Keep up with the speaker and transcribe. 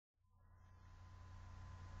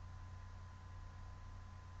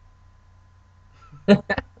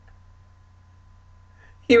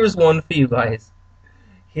Here's one for you guys.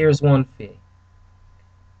 Here's one for you.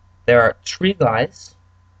 There are three guys,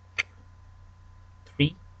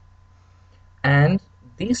 three, and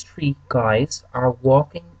these three guys are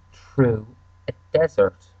walking through a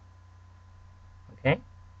desert. Okay?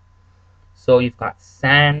 So you've got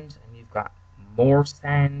sand, and you've got more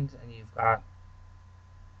sand, and you've got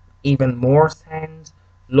even more sand,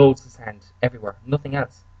 loads of sand everywhere, nothing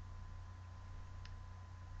else.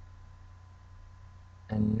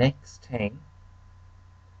 And next thing,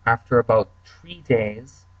 after about 3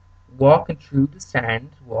 days, walking through the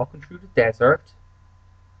sand, walking through the desert,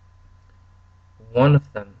 one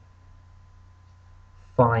of them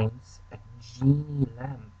finds a genie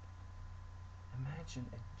lamp. Imagine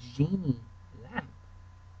a genie lamp.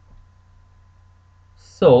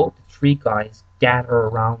 So the three guys gather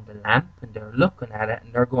around the lamp and they're looking at it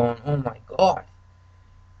and they're going, oh my god,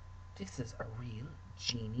 this is a real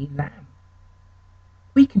genie lamp.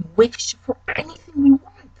 We can wish for anything we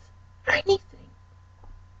want. Anything.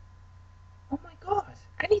 Oh my god,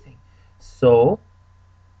 anything. So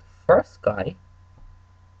the first guy,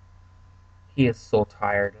 he is so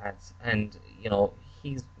tired, lads, and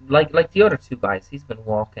he's like the other two guys. He's been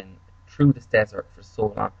walking through this desert for so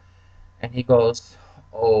long, and he goes,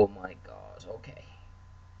 "Oh my God, okay,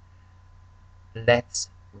 let's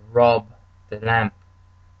rub the lamp."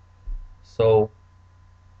 So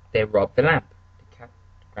they rub the lamp. They can't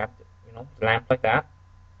grab the lamp like that,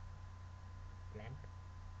 lamp,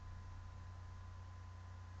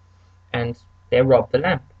 and they rub the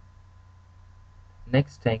lamp.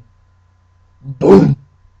 Next thing, boom!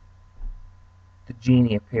 The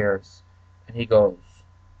genie appears, and he goes,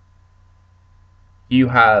 "You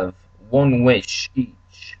have one wish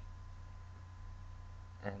each,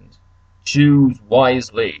 and choose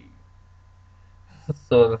wisely."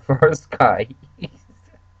 So the first guy,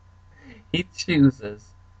 he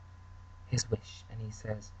chooses his wish, and he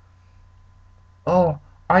says, "Oh,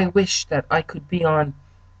 I wish that I could be on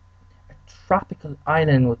a tropical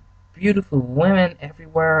island with beautiful women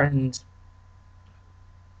everywhere, and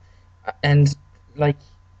like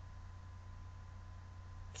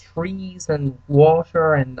trees and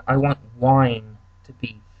water, and I want wine to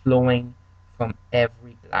be flowing from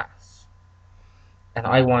every glass. And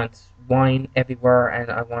I want wine everywhere,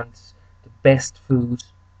 and I want the best food,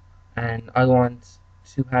 and I want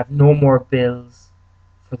to have no more bills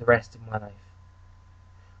for the rest of my life.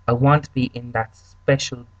 I want to be in that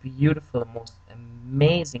special, beautiful, most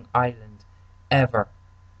amazing island ever."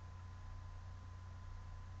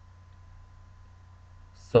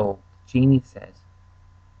 So Genie says,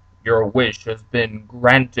 "Your wish has been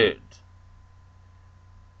granted."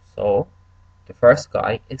 So the first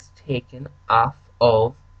guy is taken off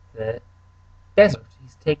of the desert.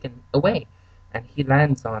 He's taken away, and he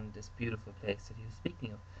lands on this beautiful place that he was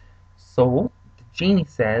speaking of. So the genie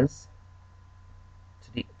says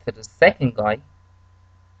to the second guy,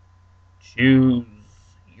 "Choose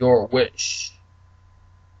your wish."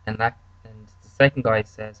 And the second guy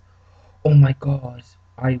says, "Oh my God,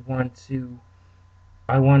 I want to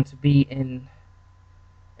be in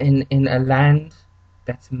a land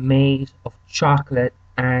that's made of chocolate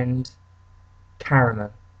and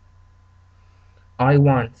caramel. I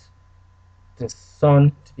want the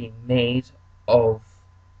sun to be made of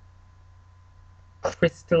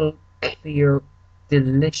crystal clear,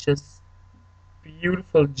 delicious,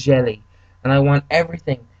 beautiful jelly, and I want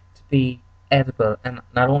everything to be edible. And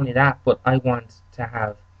not only that, but I want to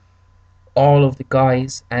have all of the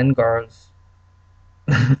guys and girls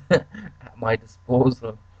at my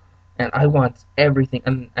disposal. And I want everything,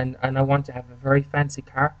 and I want to have a very fancy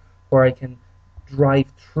car where I can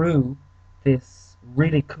drive through this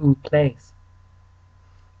really cool place,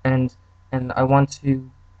 and I want to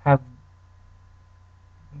have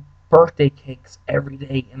birthday cakes every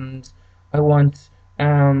day, and I want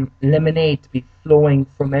lemonade to be flowing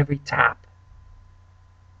from every tap."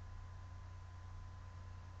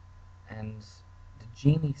 And the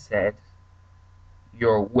genie said,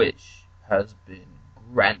 "Your wish has been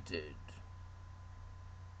granted."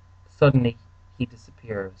 Suddenly he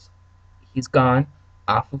disappears. He's gone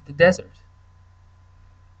off of the desert,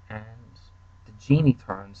 and the genie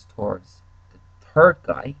turns towards the third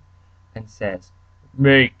guy and says,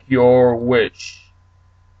 "Make your wish."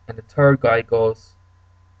 And the third guy goes,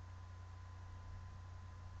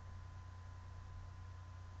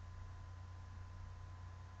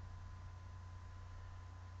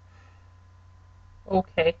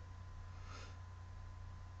 "Okay,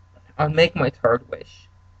 I'll make my third wish.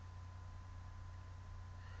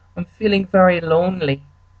 I'm feeling very lonely.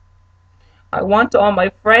 I want all my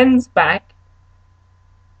friends back.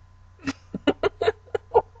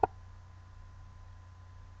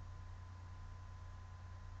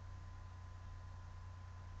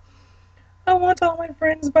 I want all my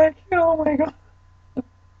friends back. Oh my god.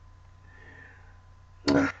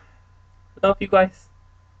 Love you guys.